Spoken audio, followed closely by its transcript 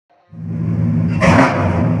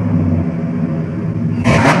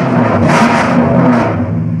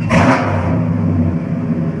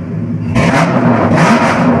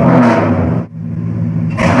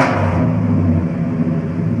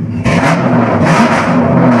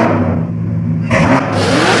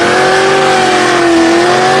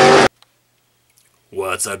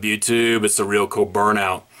What's up, YouTube? It's the Real Cold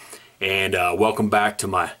Burnout, and welcome back to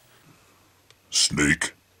my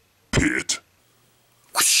snake pit.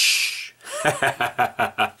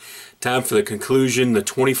 Time for the conclusion, the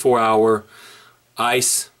 24-hour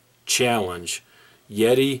ice challenge.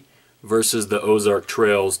 Yeti versus the Ozark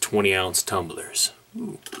Trails 20-oz tumblers.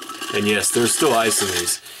 Ooh. And yes, there's still ice in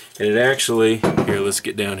these. And it actually, here, let's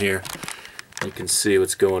get down here. You can see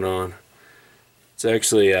what's going on. It's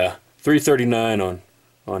actually 3:39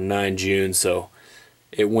 on 9 June, so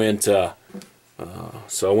it went so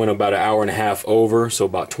I went about an hour and a half over, so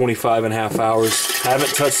about 25 and a half hours.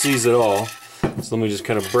 Haven't touched these at all, so let me just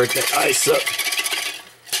kind of break that ice up.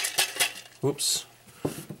 Whoops,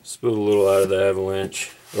 spilled a little out of the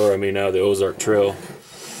avalanche, or I mean out of the Ozark Trail.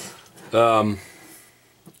 But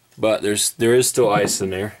there is still ice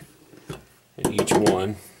in there in each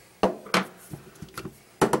one,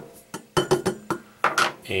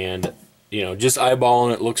 and you know, just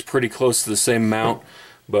eyeballing it looks pretty close to the same amount,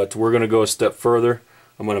 but we're going to go a step further.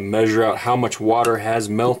 I'm going to measure out how much water has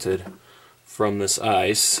melted from this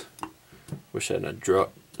ice. Wish I hadn't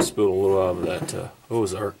spilled a little out of that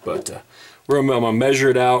Ozark, but I'm going to measure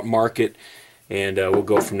it out, mark it, and we'll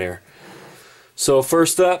go from there. So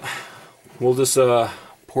first up, we'll just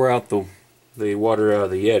pour out the water out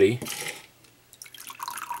of the Yeti.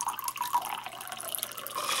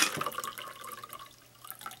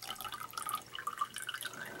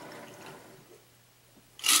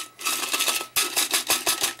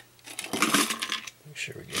 Make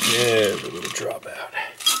sure we get every little drop out.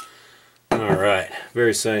 Alright,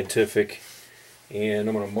 very scientific. And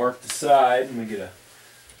I'm going to mark the side. Let me get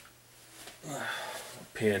a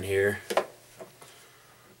pen here.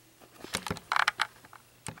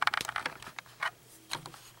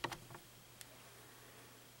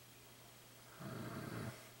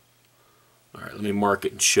 Alright, let me mark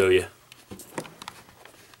it and show you.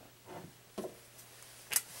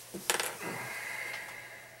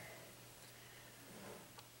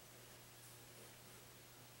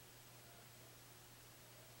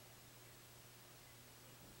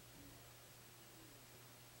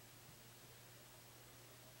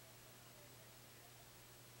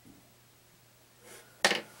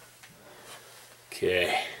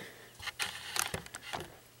 Okay.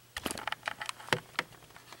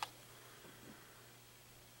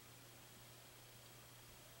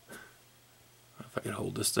 If I can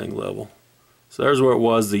hold this thing level. So there's where it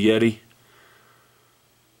was, the Yeti.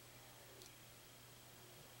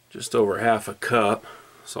 Just over half a cup.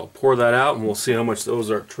 So I'll pour that out and we'll see how much the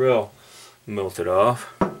Ozark Trail melted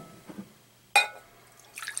off.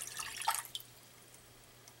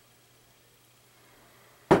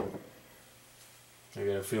 I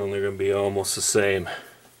got a feeling they're going to be almost the same.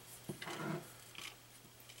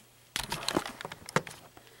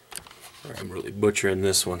 I'm really butchering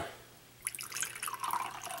this one.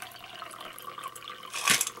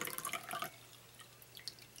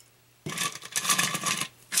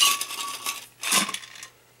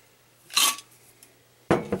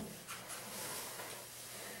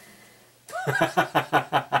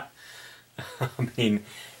 I mean,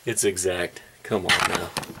 it's exact. Come on now.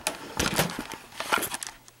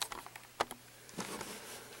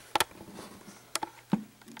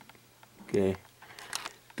 Okay,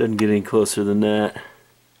 doesn't get any closer than that.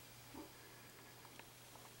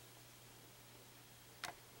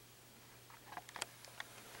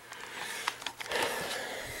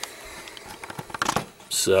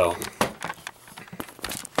 So,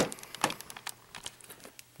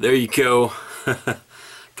 there you go. My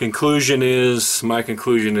conclusion is,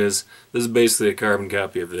 this is basically a carbon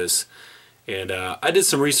copy of this. And I did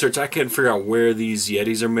some research. I couldn't figure out where these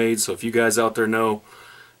Yetis are made, so if you guys out there know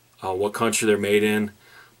what country they're made in,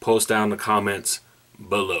 post down in the comments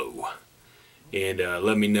below and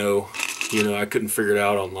let me know. You know, I couldn't figure it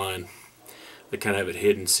out online. They kind of have it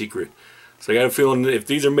hidden secret. So I got a feeling that if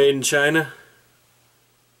these are made in China,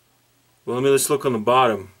 well, let's look on the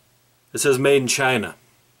bottom. It says made in China.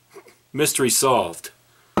 Mystery solved.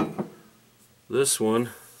 This one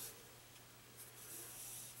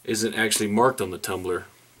isn't actually marked on the tumbler,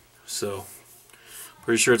 so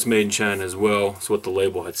pretty sure it's made in China as well. That's what the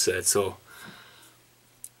label had said. So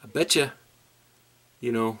I bet you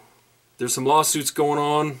know, there's some lawsuits going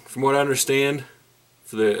on, from what I understand,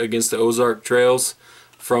 against the Ozark Trails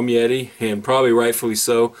from Yeti, and probably rightfully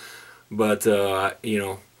so. But you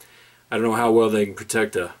know, I don't know how well they can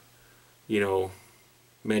protect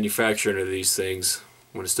manufacturing of these things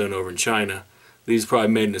when it's done over in China. These are probably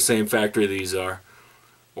made in the same factory these are,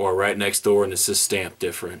 or right next door, and it's just stamped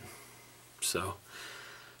different. So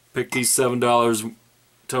pick these $7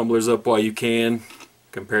 tumblers up while you can,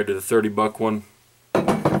 compared to the $30 one.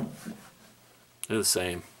 They're the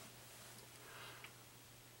same.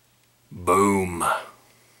 Boom.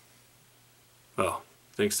 Oh,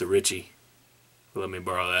 thanks to Richie. Let me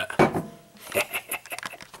borrow that.